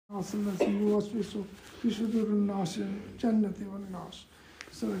الناس الذي يوسوس في صدور الناس الجنة والناس.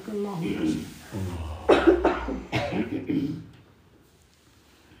 صدق الله العظيم.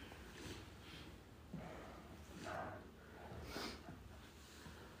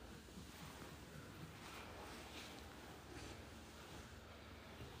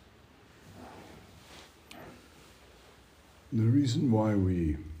 The reason why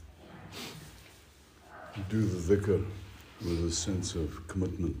we do the dhikr with a sense of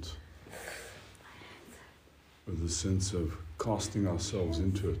commitment, with a sense of casting ourselves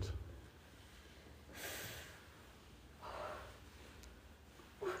into it,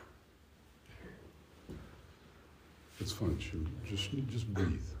 it's fine, she'll just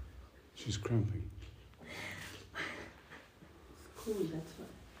breathe. She's cramping. It's cool, that's why.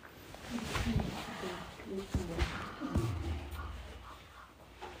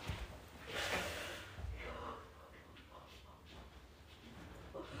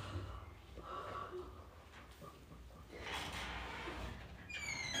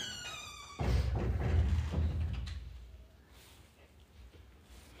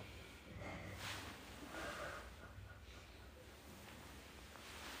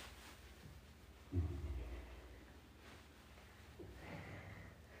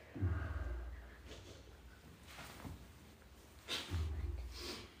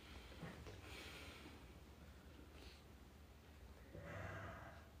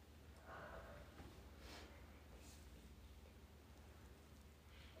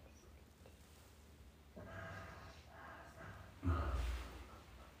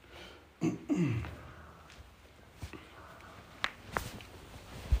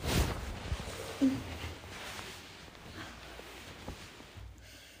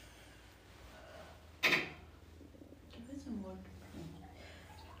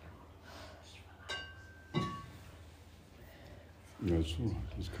 Yeah, it's all right.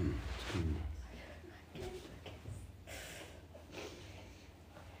 It's coming back.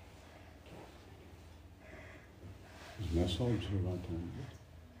 Is massage the right time?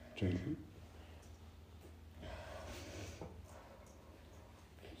 Gently.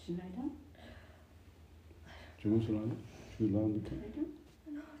 Should I lie down? Do you want to lie down? Should we lie on the couch? Lie down?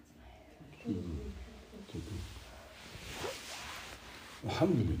 No, it's fine. It's okay.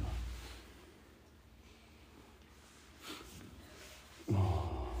 Alhamdulillah.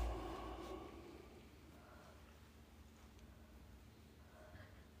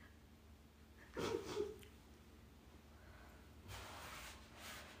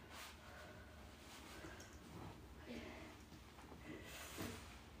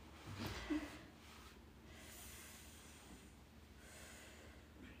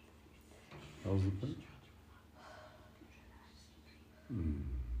 How's the pain?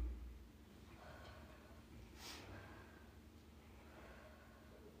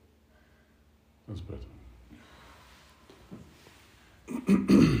 That's better.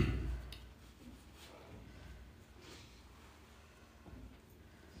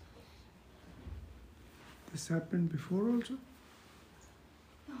 This happened before also?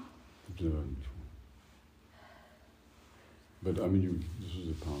 It's never happened before. But I mean, this is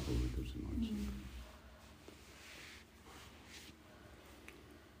a powerful because tonight.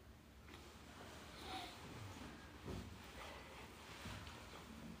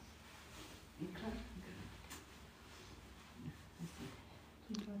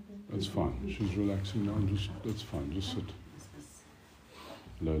 That's fine. She's relaxing now. That's fine. Just sit.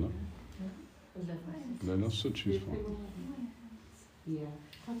 Leila. Leila, sit. She's fine. Yeah.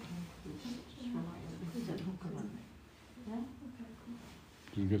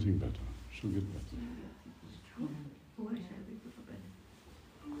 She's getting better. She'll get better.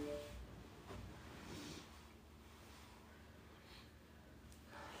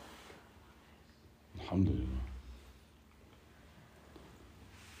 Alhamdulillah.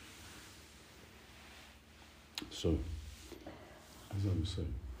 So, as I was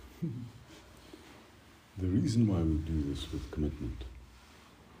saying, the reason why we do this with commitment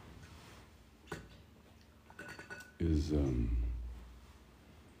is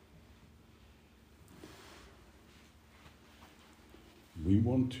we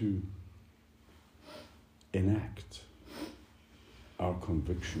want to enact our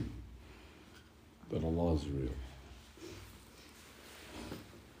conviction that Allah is real.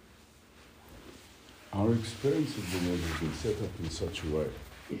 Our experience of the world has been set up in such a way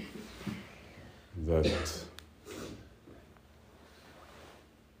that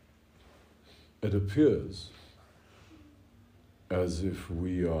it appears as if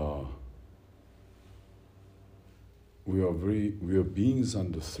we are beings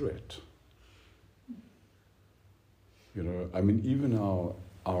under threat. You know, I mean, even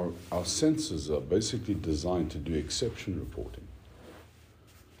our senses are basically designed to do exception reporting.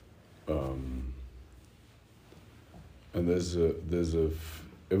 And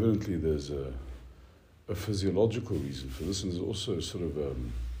evidently there's a physiological reason for this, and there's also sort of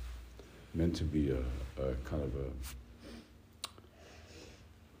meant to be a kind of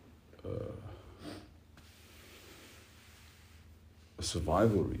a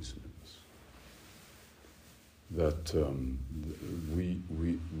survival reason in this. That we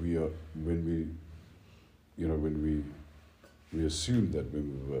are when we assumed that when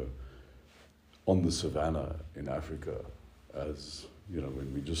we were on the savannah in Africa, as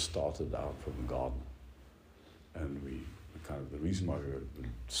when we just started out from the garden, and we kind of the reason why we were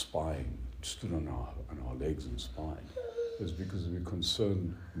spying, stood on our legs and spied, is because we're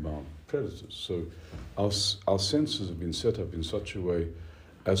concerned about predators. So our senses have been set up in such a way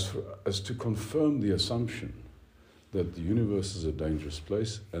as to confirm the assumption that the universe is a dangerous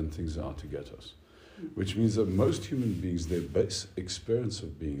place and things are out to get us. Which means that most human beings, their base experience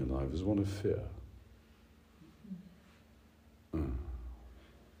of being alive is one of fear.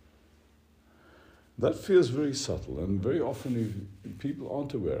 That fear is very subtle, and very often if people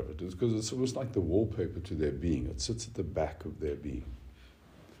aren't aware of it, it's because it's almost like the wallpaper to their being. It sits at the back of their being.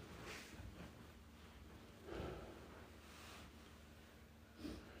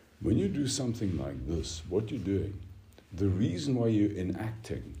 When you do something like this, what you're doing, the reason why you're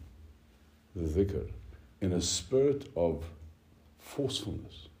enacting the dhikr in a spirit of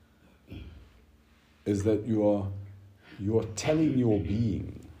forcefulness is that you are telling your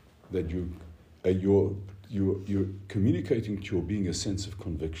being that you're communicating to your being a sense of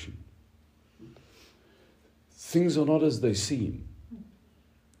conviction. Things are not as they seem.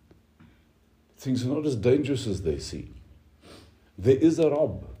 Things are not as dangerous as they seem. There is a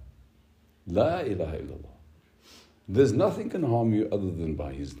Rabb. La ilaha illallah. There's nothing can harm you other than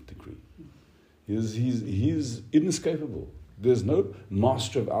by his decree. He's inescapable. There's no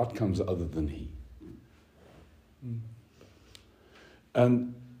master of outcomes other than he.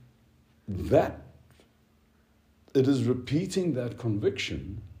 And that, it is repeating that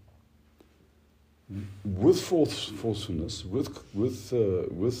conviction with forcefulness, with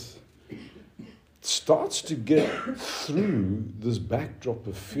starts to get through this backdrop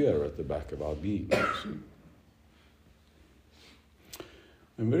of fear at the back of our being.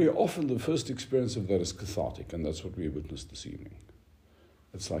 And very often the first experience of that is cathartic, and that's what we witnessed this evening.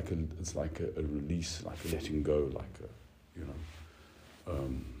 It's like a release, like a letting go, like a,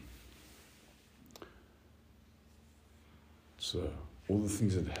 so all the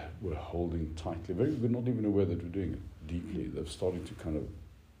things that we're holding tightly, we're not even aware that we're doing it deeply. They're starting to kind of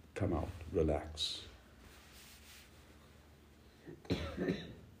come out, relax.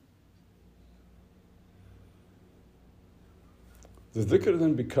 The dhikr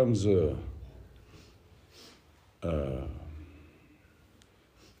then becomes a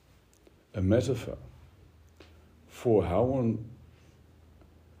metaphor for how one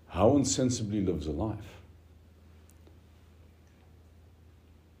sensibly lives a life.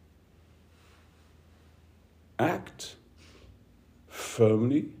 Act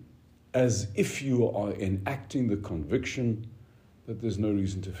firmly as if you are enacting the conviction that there's no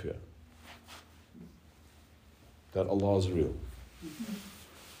reason to fear. That Allah is real.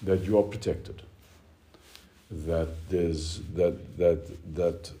 That you are protected. That the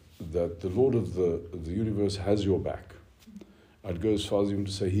Lord of the universe has your back. I'd go as far as even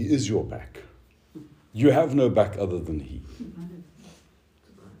to say He is your back. You have no back other than He.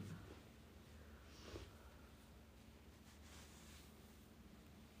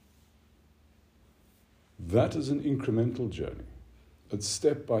 That is an incremental journey. It's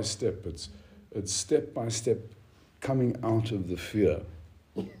step by step. It's step by step coming out of the fear,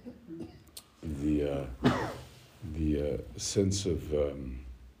 the sense of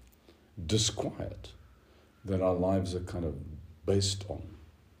disquiet that our lives are kind of based on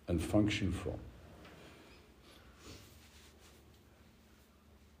and function from.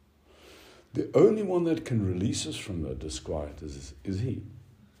 The only one that can release us from that disquiet is He.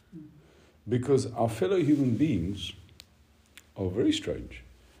 Because our fellow human beings are very strange.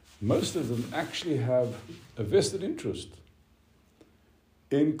 Most of them actually have a vested interest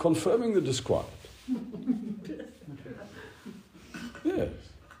in confirming the disquiet. Yes.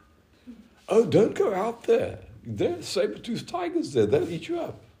 Oh, don't go out there. There are saber-toothed tigers there. They'll eat you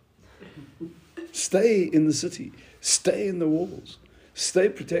up. Stay in the city. Stay in the walls. Stay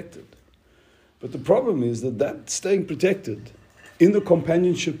protected. But the problem is that staying protected in the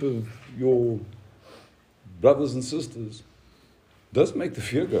companionship of your brothers and sisters doesn't make the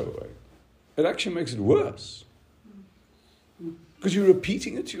fear go away. It actually makes it worse. Because you're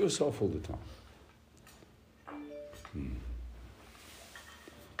repeating it to yourself all the time.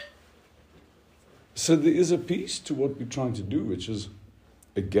 So there is a piece to what we're trying to do, which is,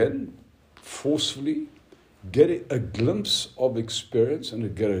 again, forcefully get a glimpse of experience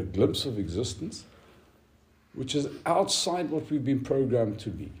and get a glimpse of existence, which is outside what we've been programmed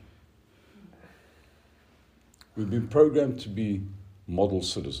to be. We've been programmed to be model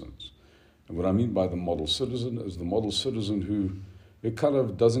citizens. And what I mean by the model citizen is the model citizen who kind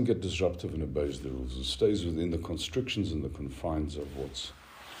of doesn't get disruptive and obeys the rules and stays within the constrictions and the confines of what's,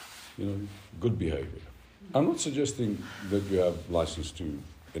 good behavior. I'm not suggesting that you have license to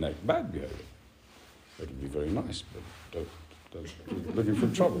enact bad behavior. That would be very nice, but don't looking for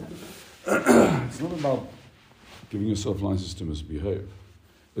trouble. It's not about giving yourself license to misbehave.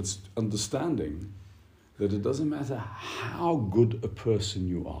 It's understanding that it doesn't matter how good a person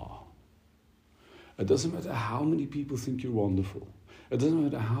you are. It doesn't matter how many people think you're wonderful. It doesn't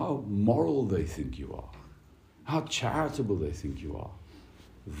matter how moral they think you are, how charitable they think you are.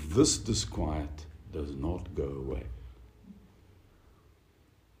 This disquiet does not go away.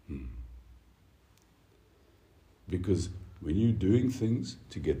 Because when you're doing things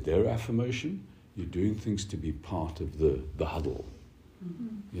to get their affirmation, you're doing things to be part of the huddle.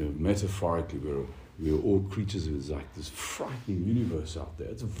 Metaphorically, we're all creatures of like this frightening universe out there.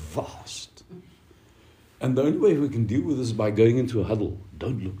 It's vast. And the only way we can deal with this is by going into a huddle.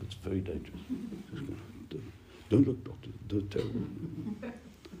 Don't look, it's very dangerous. Don't look, doctor, don't tell me.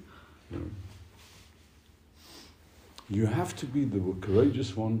 You have to be the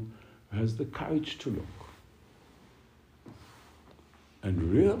courageous one who has the courage to look and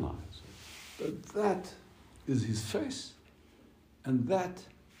realize that that is his face and that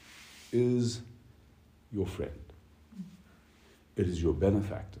is your friend. It is your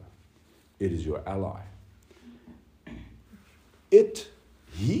benefactor. It is your ally.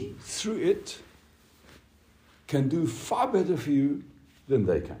 He, through it, can do far better for you than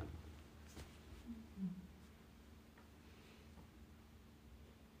they can.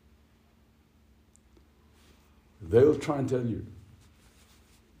 They'll try and tell you,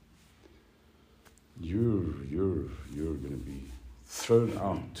 you're going to be thrown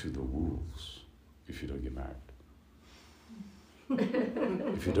out to the wolves if you don't get married.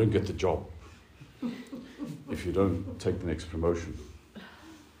 If you don't get the job. If you don't take the next promotion.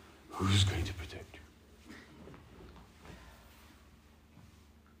 Who's going to protect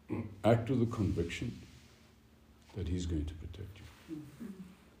you? Act with the conviction that he's going to protect you.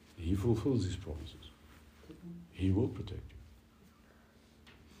 He fulfills his promises. He will protect you.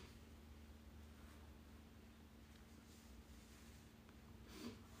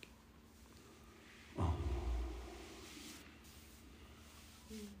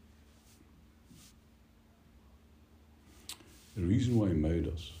 The reason why he made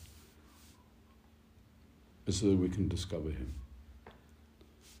us is so that we can discover him.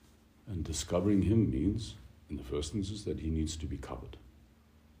 And discovering him means, in the first instance, that he needs to be covered.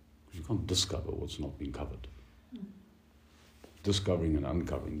 You can't discover what's not been covered. Discovering and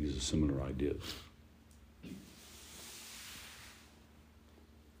uncovering, these are similar ideas.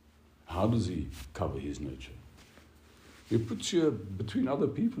 How does he cover his nature? He puts you between other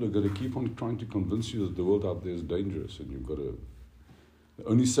people who are going to keep on trying to convince you that the world out there is dangerous and you've got to... The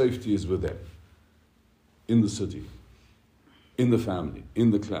only safety is with them. In the city. In the family.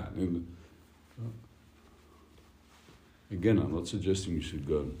 In the clan. Again, I'm not suggesting you should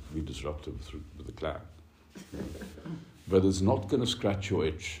go and be disruptive with the clan. But it's not going to scratch your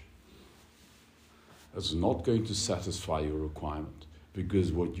itch. It's not going to satisfy your requirement.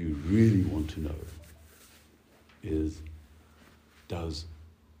 Because what you really want to know is, does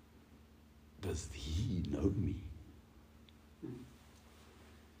he know me?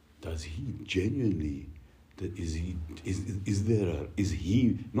 Does he genuinely, is there a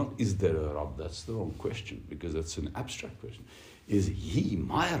Rab? That's the wrong question, because that's an abstract question. Is he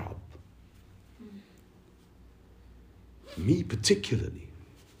my Rab? Me particularly.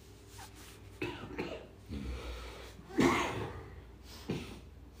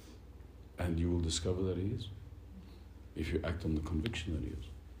 And you will discover that he is, if you act on the conviction that he is.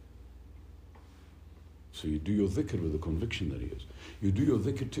 So you do your dhikr with the conviction that he is. You do your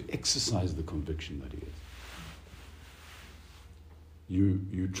dhikr to exercise the conviction that he is.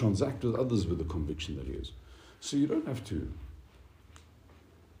 You transact with others with the conviction that he is. So you don't have to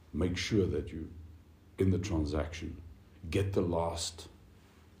make sure that you, in the transaction, get the last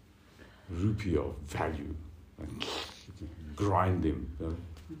rupee of value and grind him.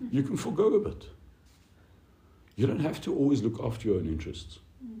 You can forgo a bit. You don't have to always look after your own interests.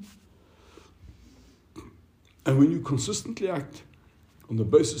 And when you consistently act on the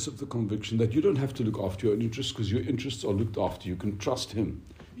basis of the conviction that you don't have to look after your own interests because your interests are looked after. You can trust him.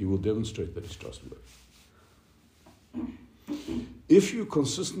 He will demonstrate that he's trustworthy. If you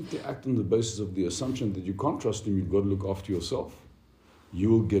consistently act on the basis of the assumption that you can't trust him, you've got to look after yourself, you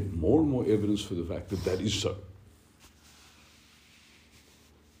will get more and more evidence for the fact that that is so.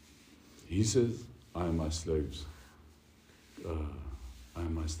 He says, I am my slave's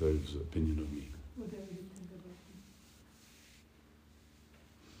opinion of me. Whatever you think about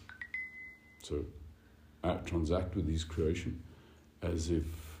him. So transact with his creation as if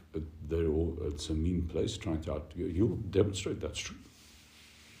it's a mean place trying to out. You'll demonstrate that's true.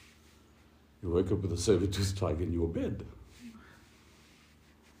 You wake up with a saber-toothed tiger in your bed.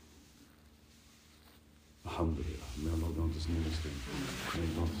 Alhamdulillah. May Allah grant us nearness to him. May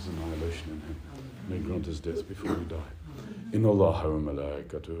He grant us annihilation in him. May He grant us death before we die. إن الله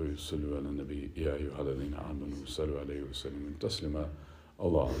وملائكته يصلون على النبي يا أيها الذين آمنوا صلوا عليه وسلموا تسليما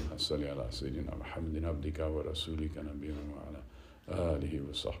اللهم صل على سيدنا محمد عبدك ورسولك نبينا وعلى آله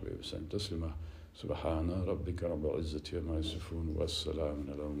وصحبه وسلم تسليما سبحان ربك رب العزة عما يصفون والسلام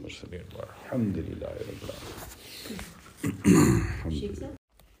على المرسلين والحمد لله رب العالمين.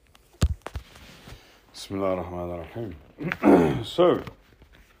 Bismillah ar-Rahman ar-Rahim. So,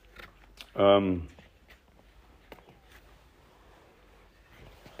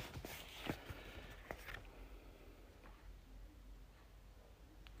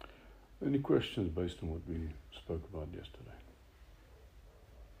 any questions based on what we spoke about yesterday?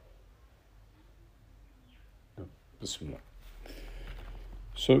 No. Bismillah.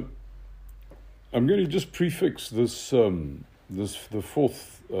 So, I'm going to just prefix this, the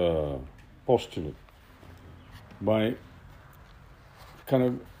fourth postulate by kind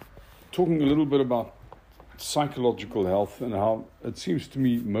of talking a little bit about psychological health and how it seems to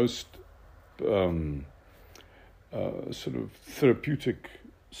me most sort of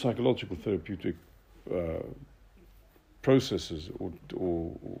psychological therapeutic processes or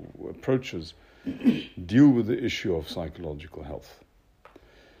approaches deal with the issue of psychological health.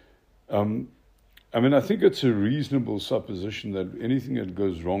 I mean, I think it's a reasonable supposition that anything that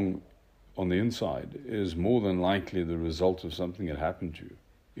goes wrong on the inside is more than likely the result of something that happened to you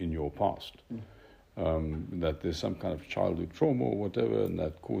in your past. That there's some kind of childhood trauma or whatever, and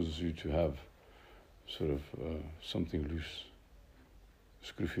that causes you to have sort of something loose,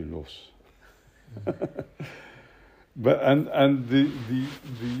 scruffy los. But and the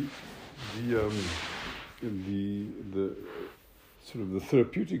sort of the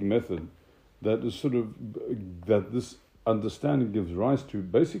therapeutic method that is sort of that this understanding gives rise to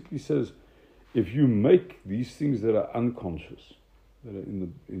basically says, if you make these things that are unconscious, that are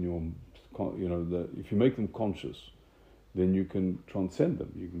in your, if you make them conscious, then you can transcend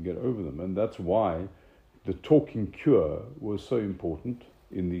them, you can get over them. And that's why the talking cure was so important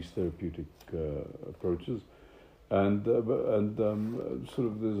in these therapeutic approaches. And sort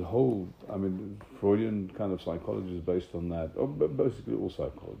of there's a whole, I mean, Freudian kind of psychology is based on that, or basically all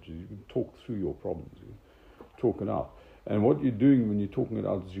psychology. You can talk through your problems, you talk it out. And what you're doing when you're talking it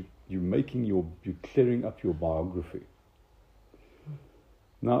out is you're clearing up your biography.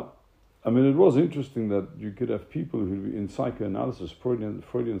 Now, I mean, it was interesting that you could have people who in psychoanalysis,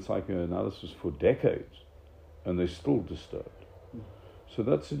 Freudian psychoanalysis for decades, and they're still disturbed. So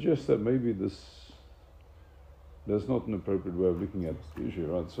that suggests that maybe that's not an appropriate way of looking at the issue,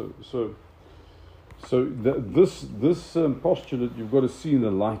 right? So this postulate you've got to see in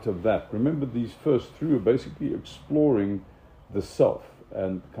the light of that. Remember, these first three are basically exploring the self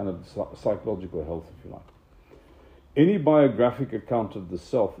and kind of psychological health, if you like. Any biographic account of the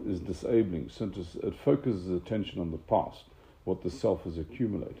self is disabling, since it focuses attention on the past, what the self has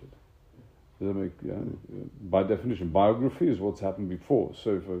accumulated. Does that make, by definition, biography is what's happened before.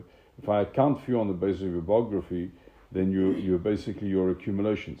 So if I account for you on the basis of your biography, then you're basically your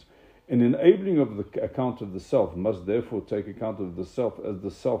accumulations. An enabling of the account of the self must therefore take account of the self as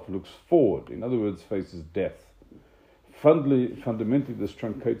the self looks forward, in other words, faces death. Fundamentally, this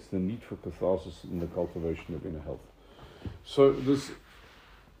truncates the need for catharsis in the cultivation of inner health. So this,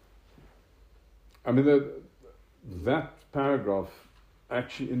 I mean, that paragraph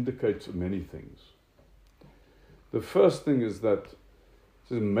actually indicates many things. The first thing is that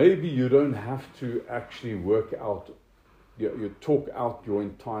maybe you don't have to actually work out, you talk out your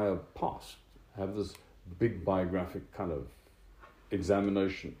entire past, have this big biographic kind of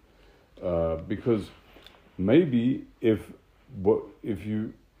examination, because maybe if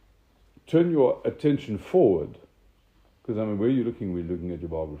you turn your attention forward, because I mean, where are you looking? We're looking at your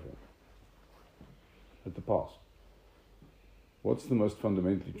biography, at the past. What's the most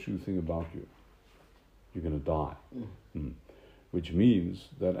fundamentally true thing about you? You're going to die. which means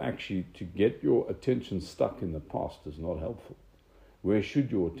that actually to get your attention stuck in the past is not helpful. Where should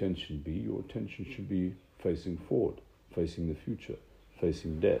your attention be? Your attention should be facing forward, facing the future,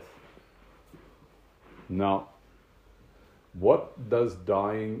 facing death. Now, what does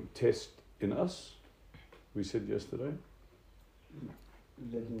dying test in us? We said yesterday?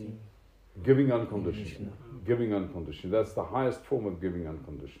 Giving unconditionally. Giving unconditionally. That's the highest form of giving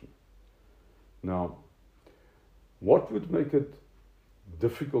unconditionally. Now, what would make it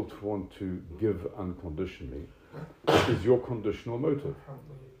difficult to want to give unconditionally is your conditional motive.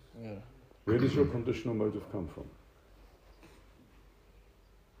 Where does your conditional motive come from?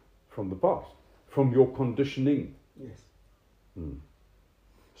 From the past. From your conditioning. Yes.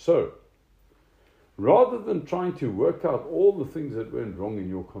 So, rather than trying to work out all the things that went wrong in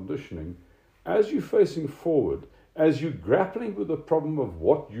your conditioning, as you're facing forward, as you're grappling with the problem of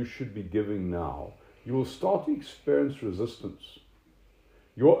what you should be giving now, you will start to experience resistance.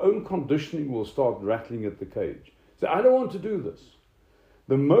 Your own conditioning will start rattling at the cage. Say, I don't want to do this.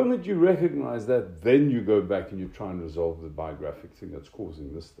 The moment you recognize that, then you go back and you try and resolve the biographic thing that's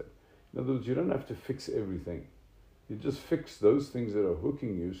causing this thing. In other words, you don't have to fix everything. You just fix those things that are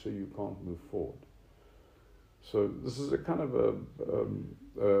hooking you so you can't move forward. So this is a kind of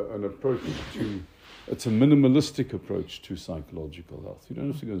an approach to, it's a minimalistic approach to psychological health. You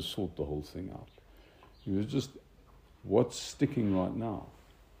don't have to go and sort the whole thing out. You just, what's sticking right now?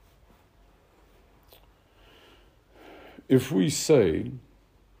 If we say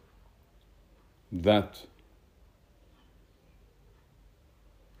that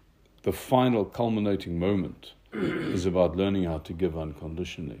the final culminating moment is about learning how to give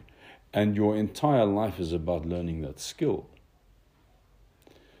unconditionally, and your entire life is about learning that skill,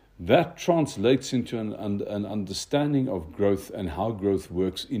 that translates into an understanding of growth and how growth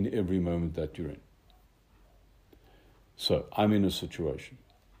works in every moment that you're in. So, I'm in a situation.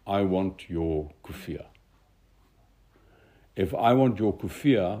 I want your kufiyah. If I want your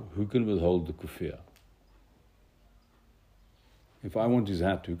kufiyah, who can withhold the kufiyah? If I want his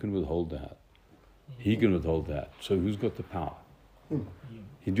hat, who can withhold the hat? He can withhold the hat. So who's got the power? Do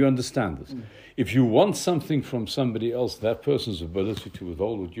you understand this? If you want something from somebody else, that person's ability to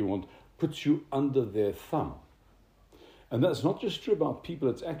withhold what you want puts you under their thumb. And that's not just true about people,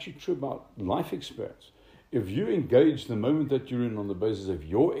 it's actually true about life experience. If you engage the moment that you're in on the basis of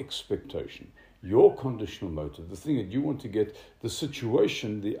your expectation, your conditional motive, the thing that you want to get, the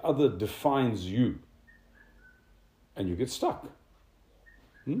situation, the other defines you, and you get stuck.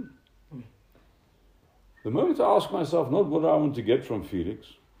 The moment I ask myself, not what I want to get from Felix,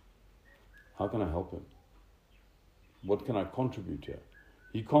 how can I help him? What can I contribute here?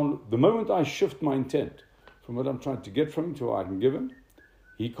 The moment I shift my intent from what I'm trying to get from him to what I can give him,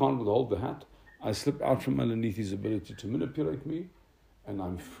 he can't withhold the hat. I slip out from underneath his ability to manipulate me, and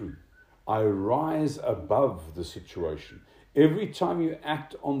I'm free. I rise above the situation. Every time you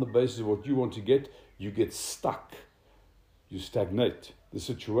act on the basis of what you want to get, you get stuck. You stagnate. The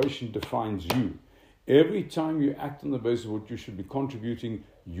situation defines you. Every time you act on the basis of what you should be contributing,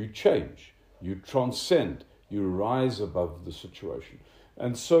 you change. You transcend. You rise above the situation.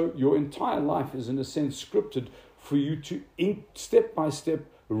 And so your entire life is in a sense scripted for you to, step by step,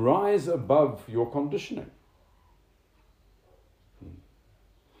 rise above your conditioning.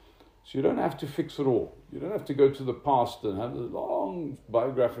 So you don't have to fix it all. You don't have to go to the past and have a long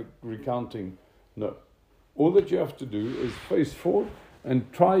biographic recounting. No. All that you have to do is face forward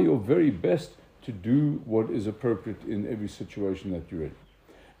and try your very best to do what is appropriate in every situation that you're in.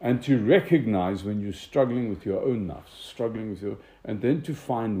 And to recognize when you're struggling with your own nafs, and then to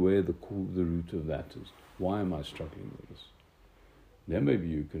find where the root of that is. Why am I struggling with this? Then maybe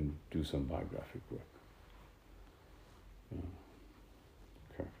you can do some biographic work. Yeah.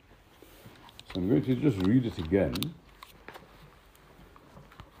 Okay. So I'm going to just read it again.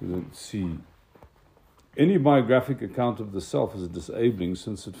 Let's see. Any biographic account of the self is disabling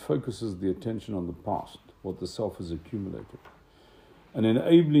since it focuses the attention on the past, what the self has accumulated. An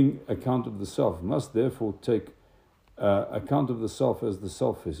enabling account of the self must therefore take account of the self as the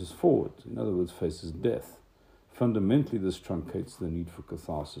self faces forward, in other words, faces death. Fundamentally, this truncates the need for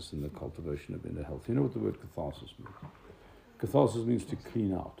catharsis in the cultivation of inner health. You know what the word catharsis means? Catharsis means to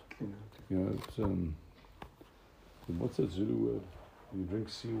clean out. You know, it's, what's that Zulu word? You drink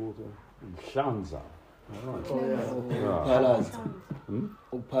seawater? Hlanza. Right. Oh, yeah. Yeah.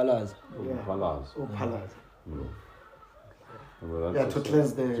 Palaz. Palaz. Palaz. Well, Yeah, to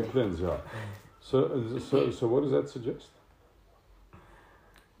cleanse the... To cleanse, yeah. So what does that suggest?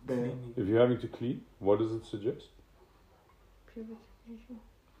 If you're having to clean, what does it suggest? Purification.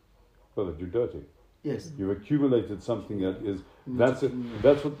 Well, that you're dirty. Yes. You've accumulated something that is, Mm. that's it.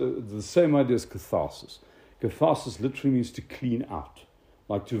 That's what the same idea as catharsis. Catharsis literally means to clean out,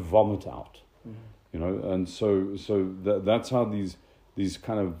 like to vomit out. You know, and so that's how these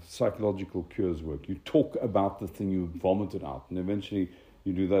kind of psychological cures work. You talk about the thing you vomited out, and eventually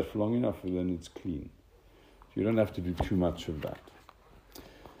you do that for long enough, and then it's clean. So you don't have to do too much of that.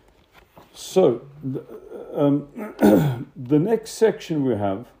 So the next section we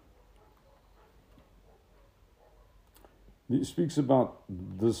have, it speaks about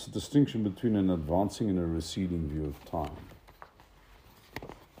this distinction between an advancing and a receding view of time.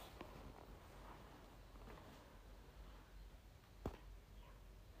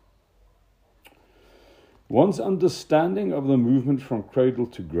 One's understanding of the movement from cradle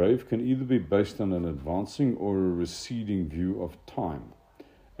to grave can either be based on an advancing or a receding view of time.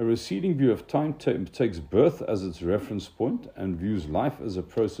 A receding view of time takes birth as its reference point and views life as a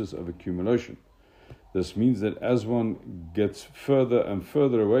process of accumulation. This means that as one gets further and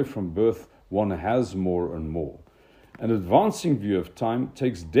further away from birth, one has more and more. An advancing view of time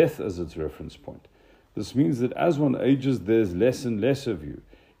takes death as its reference point. This means that as one ages, there's less and less of you.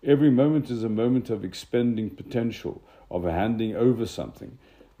 Every moment is a moment of expending potential, of handing over something.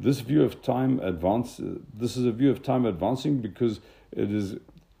 This is a view of time advancing because it is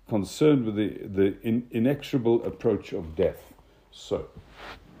concerned with the inexorable approach of death. So,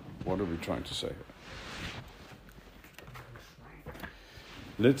 what are we trying to say here?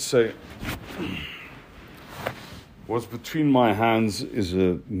 Let's say what's between my hands is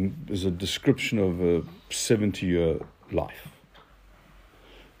a description of a 70-year life.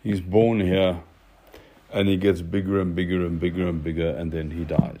 He's born here, and he gets bigger and bigger and bigger and bigger, and then he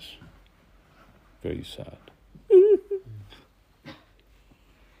dies. Very sad.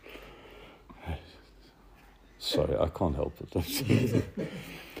 Sorry, I can't help it.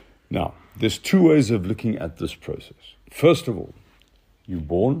 Now, there's two ways of looking at this process. First of all, you're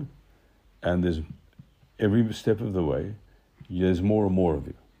born, and there's every step of the way, there's more and more of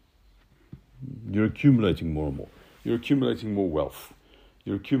you. You're accumulating more and more. You're accumulating more wealth.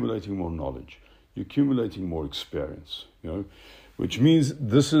 You're accumulating more knowledge. You're accumulating more experience. You know, which means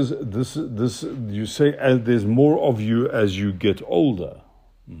this. You say there's more of you as you get older.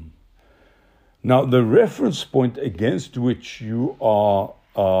 Now, the reference point against which you are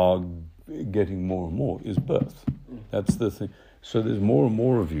getting more and more is birth. That's the thing. So there's more and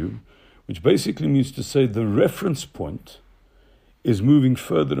more of you, which basically means to say the reference point is moving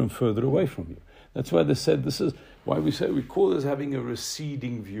further and further away from you. That's why they said this is why we call this having a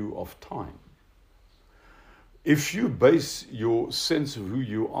receding view of time. If you base your sense of who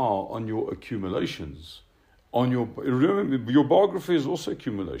you are on your accumulations, remember your biography is also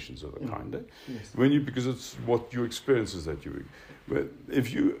accumulations of a kind, eh? Yes. Because it's what your experiences that you. But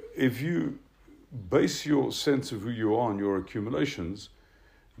if you base your sense of who you are on your accumulations,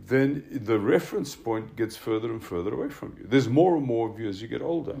 then the reference point gets further and further away from you. There's more and more of you as you get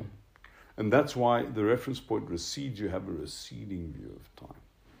older. And that's why the reference point recedes. You have a receding view of time.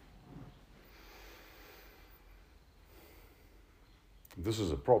 This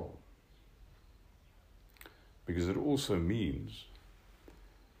is a problem. Because it also means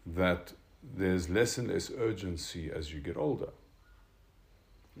that there's less and less urgency as you get older.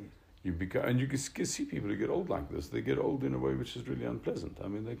 You become, and you can see people who get old like this. They get old in a way which is really unpleasant. I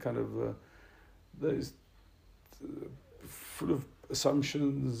mean, they kind of they're full of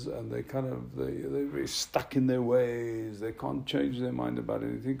assumptions, and they're very stuck in their ways. They can't change their mind about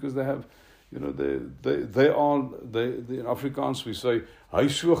anything because they have, in Afrikaans we say, "Hy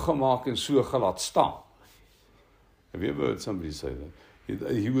so gemaak en so gelaat staan." Have you ever heard somebody say that?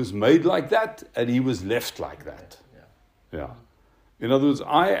 He was made like that, and he was left like that. Yeah. In other words,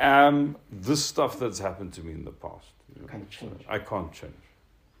 I am this stuff that's happened to me in the past. Can't change. I can't change.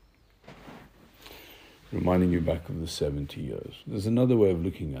 Reminding you back of the 70 years. There's another way of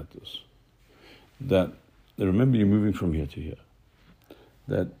looking at this. That, remember you're moving from here to here.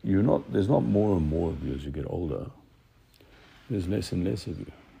 That there's not more and more of you as you get older. There's less and less of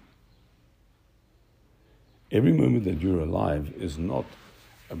you. Every moment that you're alive is not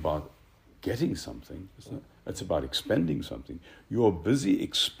about getting something. It's about expending something. You're busy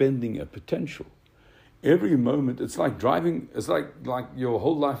expending a potential. Every moment, it's like driving, it's like your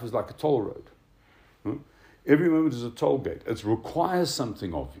whole life is like a toll road. Every moment is a toll gate. It requires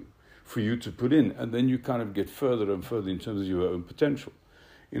something of you for you to put in, and then you kind of get further and further in terms of your own potential.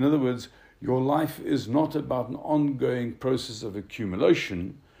 In other words, your life is not about an ongoing process of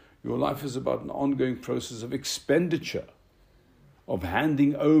accumulation. Your life is about an ongoing process of expenditure, of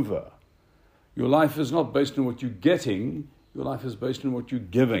handing over. Your life is not based on what you're getting. Your life is based on what you're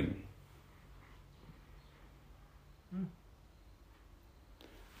giving.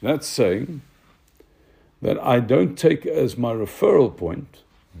 That's saying that I don't take as my referral point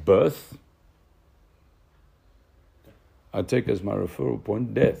birth, I take as my referral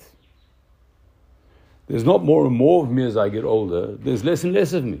point death. There's not more and more of me as I get older, there's less and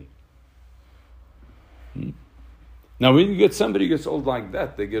less of me. Now when you get somebody who gets old like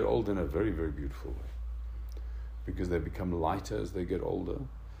that, they get old in a very, very beautiful way. Because they become lighter as they get older.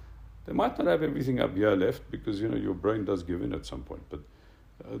 They might not have everything up here left because your brain does give in at some point, but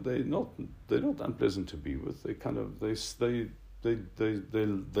they're not unpleasant to be with. They kind of they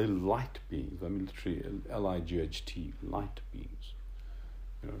light beings. I mean literally L-I-G-H-T, light beings.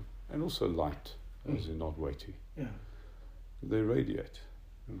 And also light, as in not weighty. Yeah. They radiate.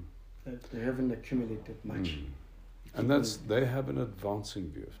 They haven't accumulated much. And they have an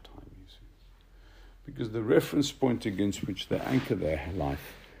advancing view of time, you see. Because the reference point against which they anchor their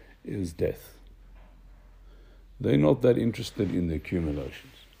life is death. They're not that interested in the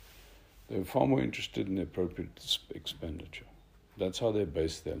accumulations. They're far more interested in the appropriate expenditure. That's how they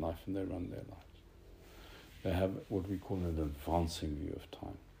base their life and they run their lives. They have what we call an advancing view of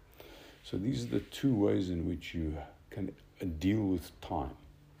time. So these are the two ways in which you can deal with time.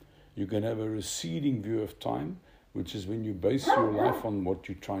 You can have a receding view of time, which is when you base your life on what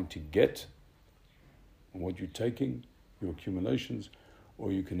you're trying to get, on what you're taking, your accumulations,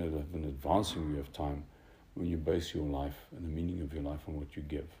 or you can have an advancing view of time when you base your life and the meaning of your life on what you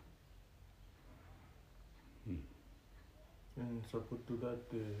give. And support to that,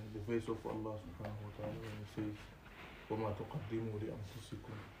 the verse of Allah subhanahu wa ta'ala when it says, وَمَا تُقَدِّمُوا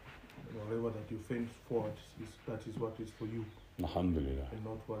لِأَنفُسِكُمْ. Whatever that you think forward, that is what is for you. Alhamdulillah. And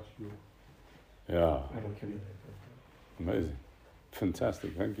not what you... Yeah. Amazing.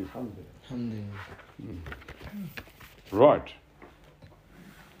 Fantastic. Thank you. Right.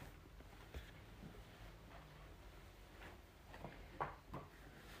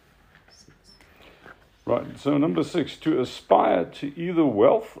 Right, so number 6, to aspire to either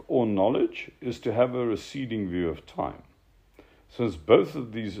wealth or knowledge is to have a receding view of time, since both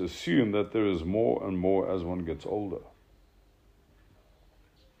of these assume that there is more and more as one gets older.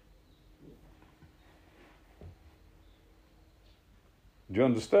 Do you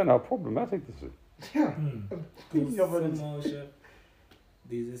understand how problematic this is? Yeah. Somehow, Chef,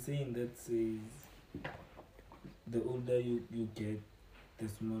 there's a saying that says the older you get, the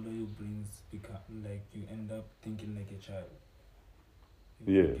smaller your brains become, like you end up thinking like a child.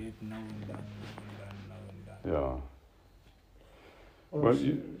 You forget now and then, now and then. Yeah. Well,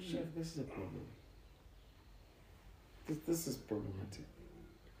 Chef, this is a problem. This is problematic.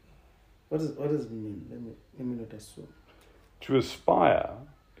 What does it mean? Let me not assume. To aspire,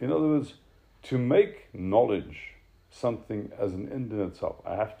 in other words, to make knowledge something as an end in itself.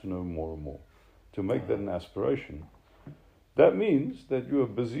 I have to know more and more. To make that an aspiration. That means that you are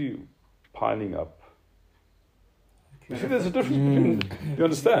busy piling up. You see, there's a difference between, you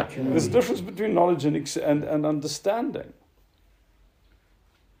understand? There's a difference between knowledge and understanding.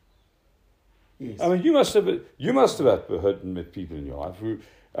 Yes. I mean, you must have met people in your life who,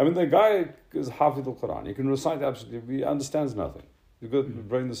 the guy is Hafid al-Quran. He can recite absolutely, he understands nothing. He's got a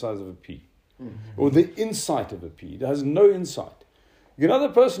brain the size of a pea. Or the insight of a pea. He has no insight. Another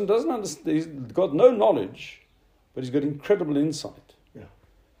person doesn't understand, he's got no knowledge, but he's got incredible insight. Yeah.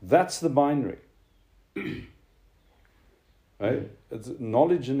 That's the binary. Right? It's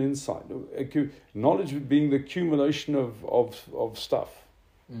knowledge and insight. Knowledge being the accumulation of stuff.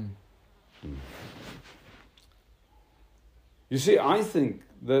 You see, I think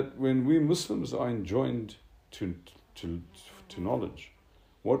that when we Muslims are enjoined to knowledge,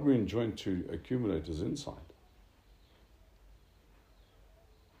 what we're enjoined to accumulate is insight.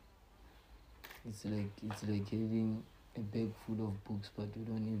 It's like having a bag full of books, but you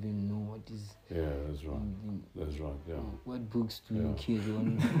don't even know what is. Yeah, that's right. That's right. Yeah. What books do you carry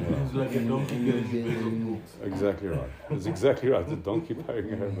on? It's like a donkey carrying a bag of books. Exactly right. That's exactly right. The donkey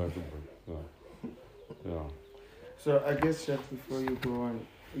carrying a bag of books. Yeah. So I guess, Chef, before you go on,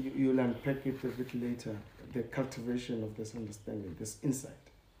 you'll unpack it a bit later, the cultivation of this understanding, this insight.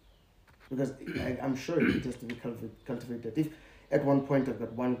 Because I'm sure it has to be cultivated. If at one point I've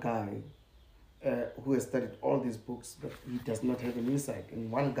got one guy who has studied all these books, but he does not have an insight,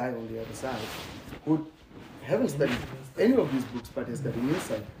 and one guy on the other side who haven't studied any of these books but has got an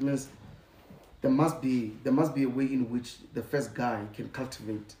insight, it means there must be a way in which the first guy can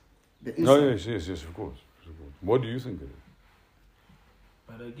cultivate the insight. No, yes, of course. What do you think of it?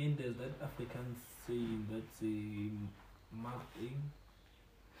 But again, there's that African saying that's marketing.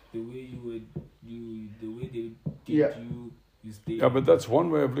 The way the way they get you stay. Yeah, but that's one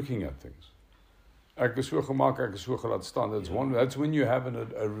way of looking at things. Ek is so gemaak, ek is so gelaat staan. That's when you have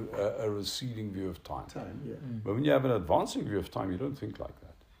a receding view of time. Yeah. But when you have an advancing view of time, you don't think like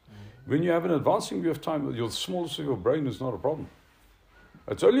that. When you have an advancing view of time, your smallest of your brain is not a problem.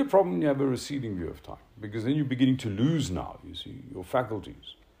 It's only a problem when you have a receding view of time, because then you're beginning to lose now, you see, your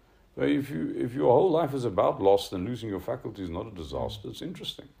faculties. So if your whole life is about loss, then losing your faculties is not a disaster. It's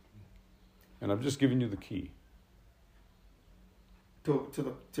interesting. And I've just given you the key. To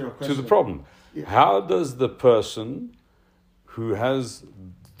your question. To the problem. Yeah. How does the person who has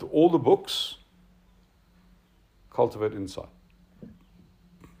all the books cultivate insight?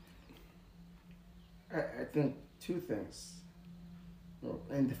 I think two things.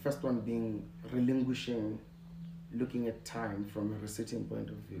 And the first one being relinquishing, looking at time from a receding point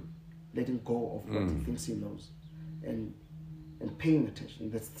of view, letting go of what he thinks he knows, and paying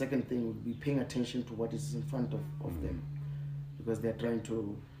attention. The second thing would be paying attention to what is in front of them, because they're trying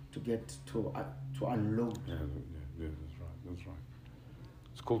to get to unload. Yeah, that's right.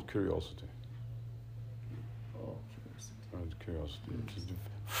 It's called curiosity. Oh, curiosity. Right, curiosity.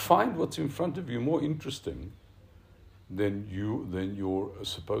 Find what's in front of you more interesting than your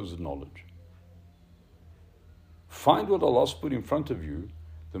supposed knowledge. Find what Allah's put in front of you,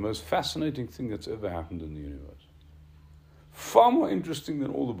 the most fascinating thing that's ever happened in the universe. Far more interesting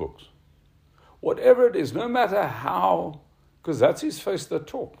than all the books. Whatever it is, no matter how, because that's His face that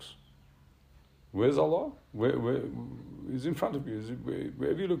talks. Where's Allah? Where He's in front of you.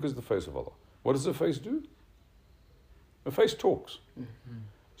 Wherever you look is the face of Allah. What does the face do? The face talks. Mm-hmm.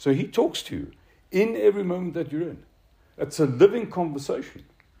 So He talks to you in every moment that you're in. It's a living conversation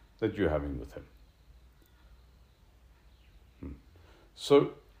that you're having with Him.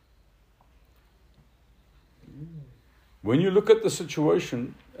 So, when you look at the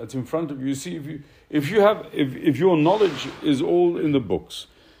situation that's in front of you, see if your knowledge is all in the books,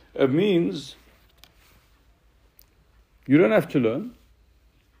 it means you don't have to learn.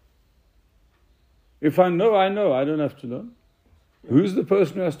 If I know, I don't have to learn. Who's the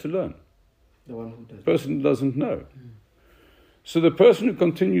person who has to learn? The one who does. The person who doesn't know. So the person who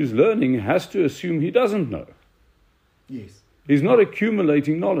continues learning has to assume he doesn't know. Yes. He's not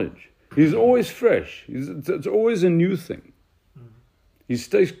accumulating knowledge. He's always fresh. It's always a new thing. He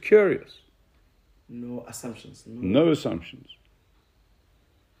stays curious. No assumptions. No assumptions.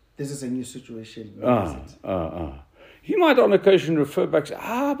 This is a new situation. He might on occasion refer back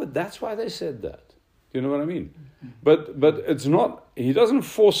to, but that's why they said that. You know what I mean? But it's not, he doesn't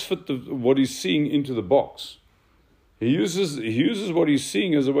force fit what he's seeing into the box. He uses what he's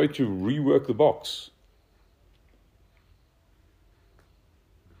seeing as a way to rework the box.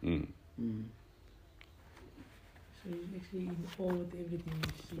 So he's actually in awe with everything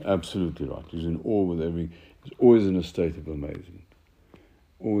you see. Absolutely right. He's in awe with everything. He's always in a state of amazement.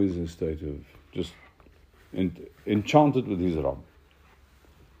 Always in a state of just enchanted with his Rabb.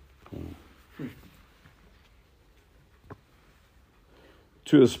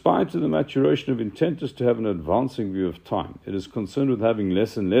 To aspire to the maturation of intent is to have an advancing view of time. It is concerned with having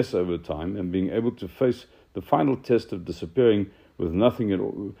less and less over time and being able to face the final test of disappearing with nothing at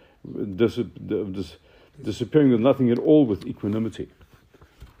all, disappearing with nothing at all with equanimity.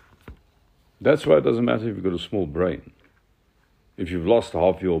 That's why it doesn't matter if you've got a small brain. If you've lost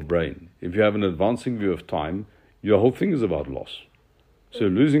half your brain, if you have an advancing view of time, your whole thing is about loss. So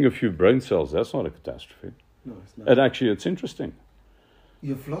losing a few brain cells, that's not a catastrophe. No, it's not. And actually, it's interesting.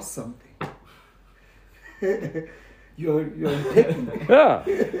 You've lost something. you're unpacking. Yeah.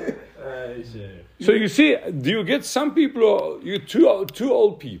 Sure. So you see, do you get some people, two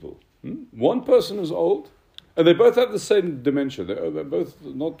old people. One person is old, and they both have the same dementia. They're both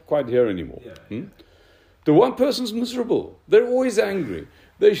not quite here anymore. Yeah. The one person's miserable. They're always angry.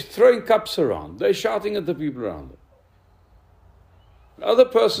 They're throwing cups around. They're shouting at the people around them. The other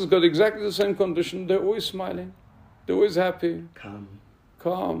person's got exactly the same condition. They're always smiling. They're always happy.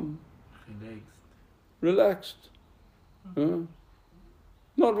 Calm. Relaxed.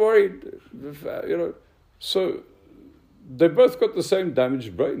 Not worried. So they both got the same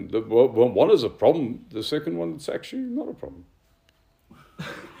damaged brain. One is a problem. The second one, it's actually not a problem.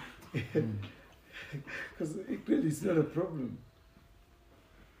 Because it really is not a problem.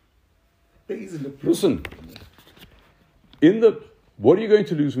 There isn't a problem. Listen, what are you going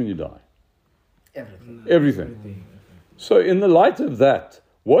to lose when you die? Everything. So in the light of that,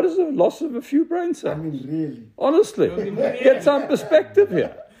 what is the loss of a few brain cells? I mean, really. Honestly, get some perspective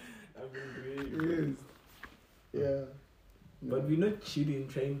here. Yes. Yeah. But we're not cheating,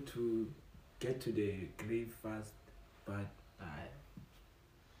 trying to get to the grave fast, but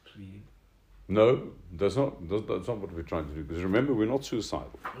really. No, that's not what we're trying to do. Because remember, we're not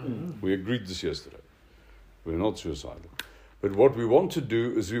suicidal. We agreed this yesterday. We're not suicidal. But what we want to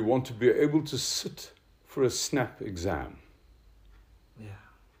do is we want to be able to sit for a snap exam. Yeah.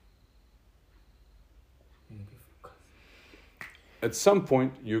 Maybe focus. At some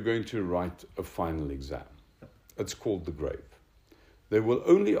point, you're going to write a final exam. It's called the grave. They will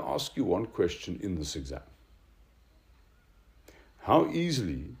only ask you one question in this exam. How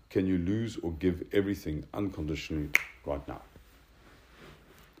easily can you lose or give everything unconditionally right now?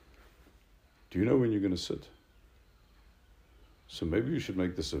 Do you know when you're going to sit? So maybe you should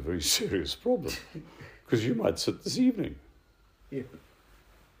make this a very serious problem, because you might sit this evening. Yeah.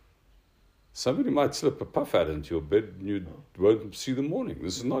 Somebody might slip a puff out into your bed and you won't see the morning.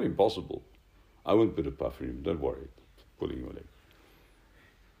 This is not impossible. I won't put a puff in you, don't worry. Pulling your leg.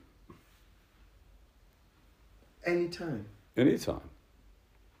 Anytime. Anytime.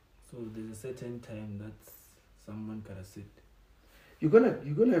 So there's a certain time that someone gotta sit. You're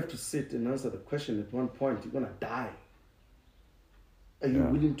gonna have to sit and answer the question at one point. You're gonna die. Are you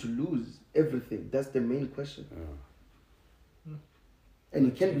willing to lose everything? That's the main question. Yeah. And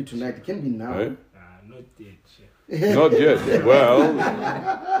it can be tonight. It can be now. Right? Not yet, Chef. Not yet. Well,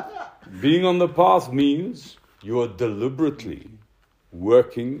 being on the path means you are deliberately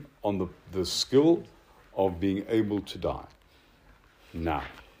working on the skill of being able to die. Now.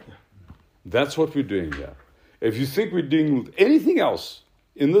 That's what we're doing here. If you think we're dealing with anything else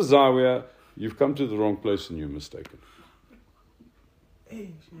in the Zawiya, you've come to the wrong place and you're mistaken.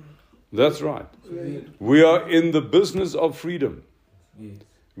 That's right. We are in the business of freedom. Yes.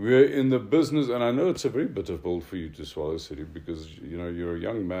 We're in the business, and I know it's a very bitter pill for you to swallow, City, because you're a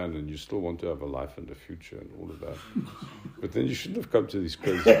young man and you still want to have a life and a future and all of that. But then you shouldn't have come to these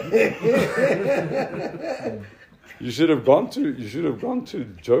crazy. You should have gone to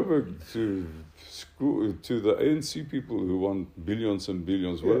Joburg, to school, to the ANC people who want billions and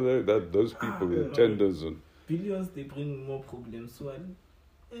billions. What are they? Those people with tenders and Billions, they bring more problems.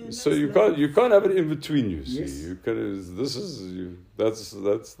 so you can't have it in between. You see, Yes. you can.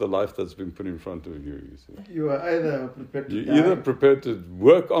 That's the life that's been put in front of you. You see, You are either prepared to you're die. either prepared to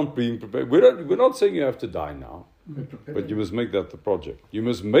work on being prepared. We're not saying you have to die now. or prepared But you must make that the project. You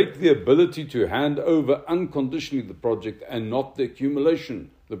must make the ability to hand over unconditionally the project and not the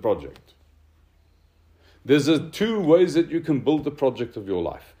accumulation, the project. There's two ways that you can build the project of your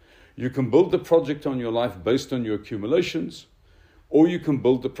life. You can build the project on your life based on your accumulations, or you can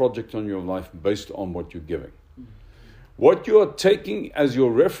build the project on your life based on what you're giving. What you are taking as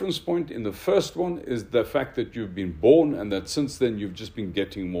your reference point in the first one is the fact that you've been born and that since then you've just been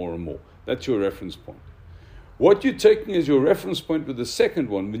getting more and more. That's your reference point. What you're taking as your reference point with the second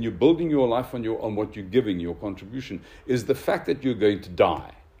one, when you're building your life on what you're giving, your contribution, is the fact that you're going to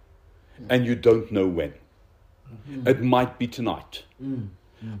die and you don't know when. It might be tonight.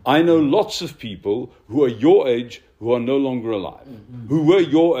 I know lots of people who are your age who are no longer alive, who were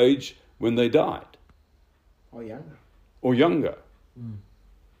your age when they died. or younger. Or younger.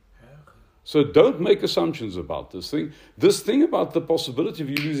 So don't make assumptions about this thing. This thing about the possibility of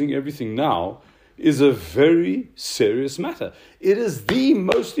you losing everything now is a very serious matter. It is the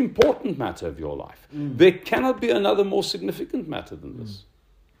most important matter of your life. There cannot be another more significant matter than this.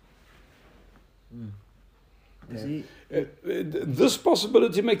 You see, This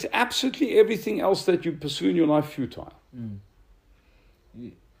possibility makes absolutely everything else that you pursue in your life futile.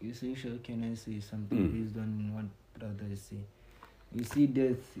 you see, sure, can I say something based on what brother is saying? You see,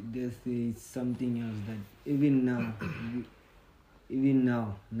 death is something else that even now,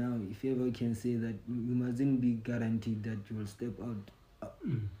 if you ever can say that you mustn't be guaranteed that you will step out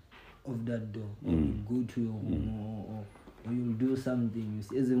of that door, or you go to your home, or you'll do something. You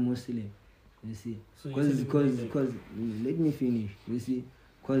see, as a Muslim, you see, because let me finish. You see,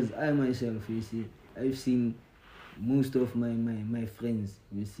 because I myself, you see, I've seen most of my friends,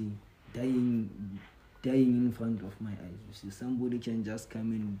 you see, dying in front of my eyes. You see, somebody can just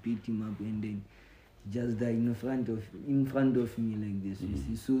come and beat him up and then just die in front of me like this. You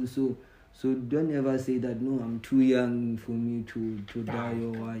see, so don't ever say that no, I'm too young for me to die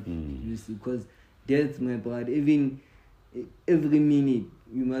or what. You see, because death, my brother, even every minute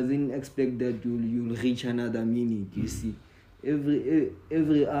you mustn't expect that you'll reach another minute. You see,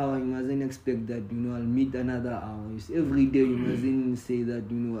 every hour you mustn't expect that I'll meet another hour. You see, every day you mustn't say that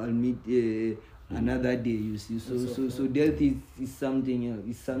I'll meet another day. You see, so death is something else.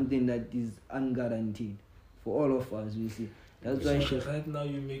 It's something that is unguaranteed for all of us. You see, that's why. Right now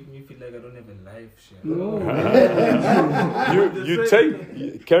you make me feel like I don't have a life, Chef. No. You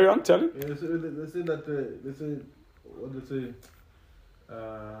take carry on telling. Yeah, so they say that they say what they say.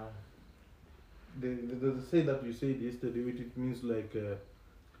 the say that you said yesterday, which it means like,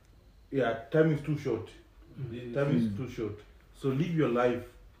 time is too short. Time is too short. So live your life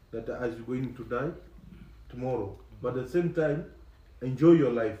that as you're going to die tomorrow. But at the same time, enjoy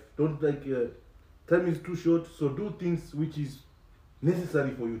your life. Don't like, time is too short, so do things which is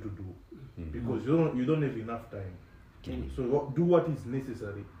necessary for you to do. Because you don't have enough time. So do what is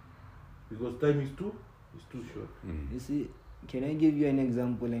necessary. Because time is too short. You see, can I give you an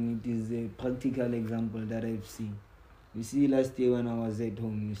example, and it is a practical example that I've seen. You see, last year when I was at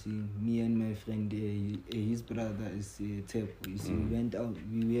home, you see, me and my friend, his brother is Tep. You see, we went out,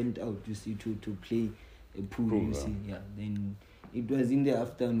 you see, to play a pool, you see, yeah. Then it was in the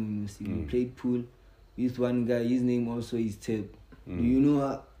afternoon, you see, we played pool with one guy, his name also is Tep. Do you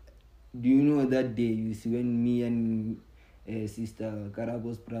know that day, you see, when me and sister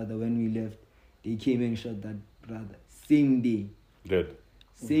Karabo's brother, when we left, they came and shot that brother. Same day. Dead.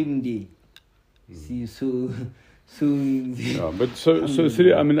 Same day. See, so Yeah, but so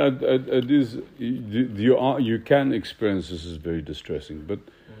Siri, I mean, it is, you can experience this as very distressing, but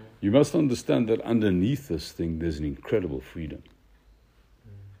you must understand that underneath this thing, there's an incredible freedom.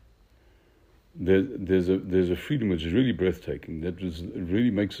 There's a freedom which is really breathtaking, that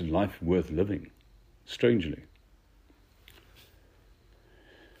really makes life worth living, strangely.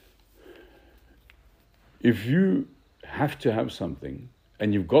 If you have to have something,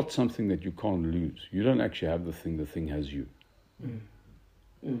 and you've got something that you can't lose, you don't actually have the thing has you.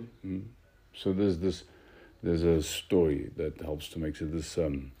 So there's a story that helps to make it this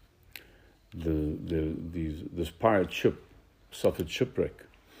this pirate ship suffered shipwreck,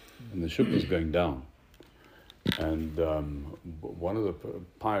 and the ship was going down, and one of the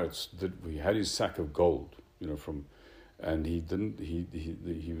pirates he had his sack of gold, from. And he was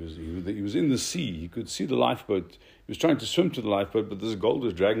in the sea. He could see the lifeboat. He was trying to swim to the lifeboat, but this gold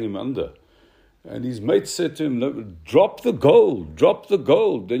was dragging him under. And his mate said to him, "No, drop the gold,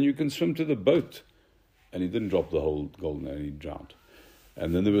 then you can swim to the boat." And he didn't drop the whole gold, and he drowned.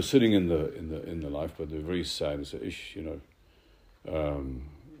 And then they were sitting in the lifeboat. They were very sad. They said, "Ish,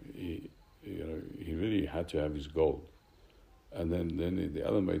 he really had to have his gold." And then the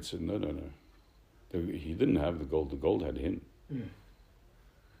other mate said, "No. He didn't have the gold had him."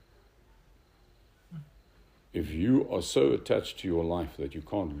 If you are so attached to your life that you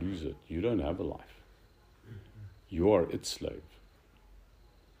can't lose it, you don't have a life. You are its slave.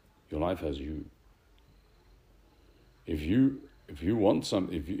 Your life has you. If you want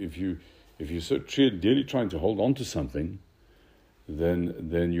something, if you're so dearly trying to hold on to something,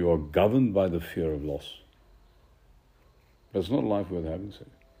 then you are governed by the fear of loss. That's not a life worth having, sir.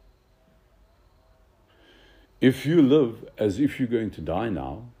 If you live as if you're going to die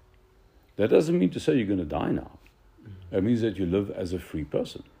now, that doesn't mean to say you're going to die now. It means that you live as a free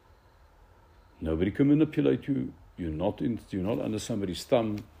person. Nobody can manipulate you. You're not under somebody's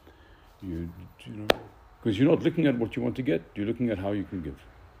thumb. Because you're not looking at what you want to get. You're looking at how you can give.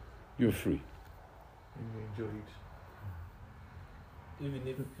 You're free. And you enjoy it. Even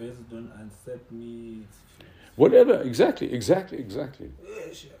if verse don't accept me, Whatever. Exactly.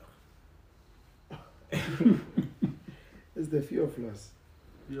 yeah, sure. It's the fear of loss.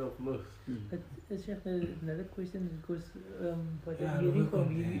 Fear of loss. But another question, because what I'm hearing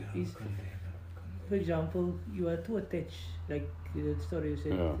from you is, for example, you are too attached, like the story you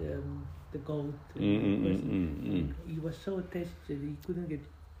said, the gold. He was so attached that he couldn't get.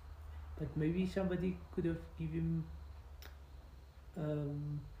 But maybe somebody could have given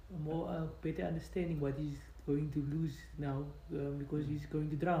him a better understanding what he's going to lose now, because he's going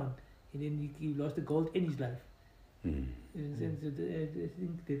to drown, and then he lost the gold in his life. In a sense that I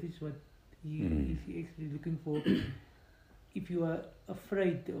think that is what he is actually looking for. If you are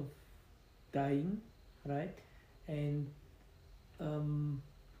afraid of dying, right? And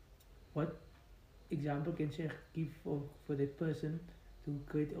what example can Sheikh give for that person to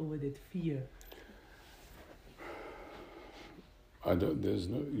get over that fear?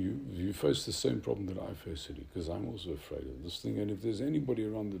 You face the same problem that I face, Sidi, because I'm also afraid of this thing. And if there's anybody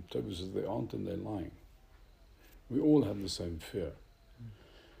around the table who says they aren't, and they're lying. We all have the same fear.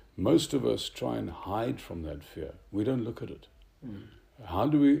 Most of us try and hide from that fear. We don't look at it. How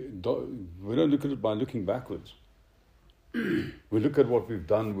do we don't look at it by looking backwards. We look at what we've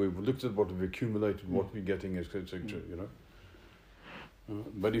done, we've looked at what we've accumulated, what we're getting, etc.,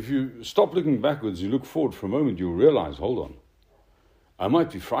 but if you stop looking backwards, you look forward for a moment, you'll realize, hold on, I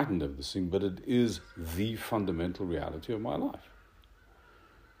might be frightened of this thing, but it is the fundamental reality of my life.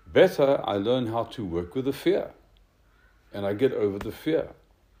 Better I learn how to work with the fear, and I get over the fear.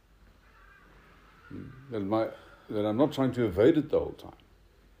 That I'm not trying to evade it the whole time.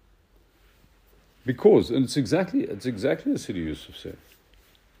 Because, and it's exactly as Sidi Yusuf said,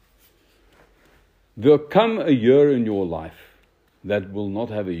 there'll come a year in your life that will not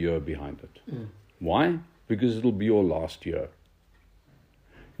have a year behind it. Why? Because it'll be your last year.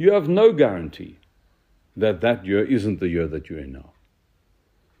 You have no guarantee that that year isn't the year that you're in now.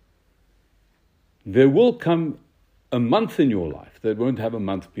 There will come a month in your life that won't have a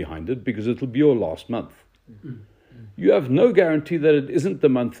month behind it because it'll be your last month. You have no guarantee that it isn't the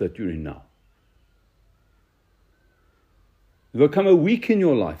month that you're in now. There'll come a week in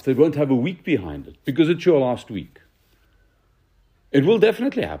your life that won't have a week behind it because it's your last week. It will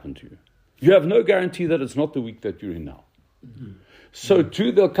definitely happen to you. You have no guarantee that it's not the week that you're in now. So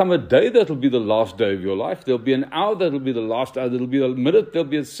too, there'll come a day that'll be the last day of your life. There'll be an hour that'll be the last hour. There'll be a minute, there'll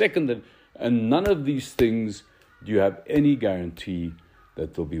be a second. And none of these things do you have any guarantee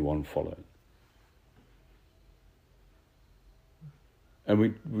that there'll be one following.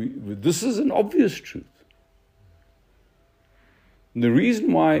 And this is an obvious truth. And the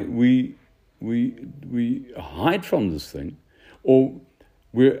reason why we hide from this thing, or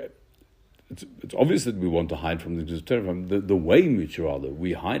it's obvious that we want to hide from this because it's terrifying. The way in which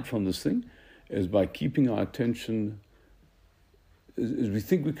we hide from this thing is by keeping our attention. Is we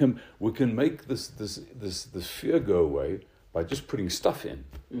think we can make this fear go away by just putting stuff in,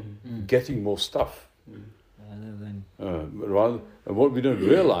 getting more stuff. Rather, and what we don't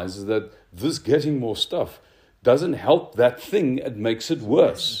realize is that this getting more stuff doesn't help that thing; it makes it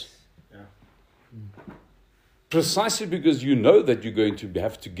worse. Precisely because you know that you're going to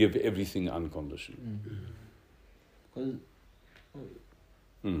have to give everything unconditionally. Because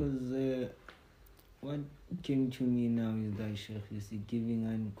what came to me now is that Sheikh, you see, giving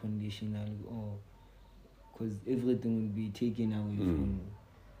unconditional, or because everything will be taken away from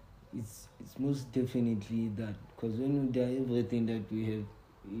you. It's most definitely that, because when you die, everything that we have,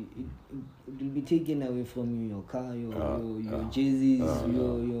 it will be taken away from you. Your car, your jerseys,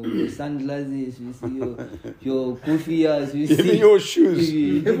 your sunglasses, you see, your kufias, you see, even your shoes,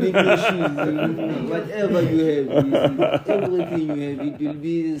 even your shoes, whatever you have, you see, everything you have,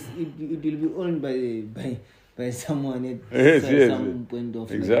 it will be owned by someone at some point of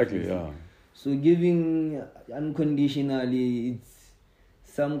life. Exactly, yeah. So giving unconditionally, it's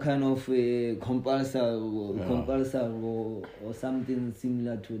some kind of compulsory or something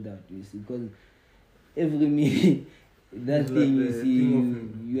similar to that, you see, because every minute that it's thing, like you see,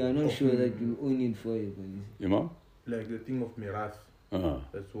 you are not sure that you own it forever. Imam? Like the thing of mirath.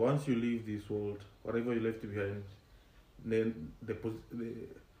 That once you leave this world, whatever you left behind, then the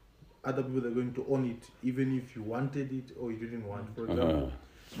other people are going to own it, even if you wanted it or you didn't want. For example,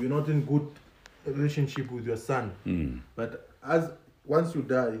 you're not in good relationship with your son, but once you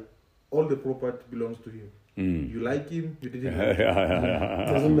die, all the property belongs to him. You like him, you didn't like him.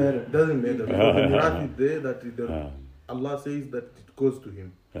 Doesn't matter. Doesn't matter. Because the mirath is there that Allah says that it goes to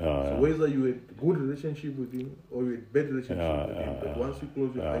him. So whether you had good relationship with him or you had bad relationship with him, but once you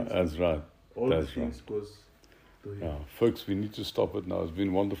close your eyes, that's right. all the things goes to him. Folks, we need to stop it now. It's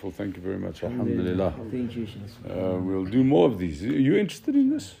been wonderful. Thank you very much. Alhamdulillah. Thank you, Sheikh. We'll do more of these. Are you interested in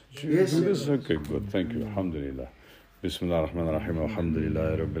this? Yes. Do this? Okay, good. Thank you. Alhamdulillah. بسم الله الرحمن الرحيم الحمد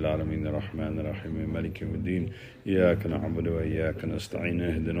لله رب العالمين الرحمن الرحيم مالك يوم الدين إياك نعبد وإياك نستعين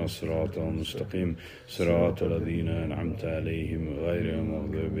اهدنا الصراط المستقيم صراط الذين أنعمت عليهم غير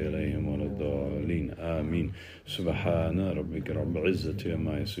المغضوب عليهم ولا الضالين آمين سبحان ربك رب العزة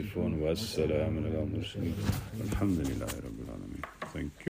عما يصفون والسلام على المرسلين الحمد لله رب العالمين. Thank you.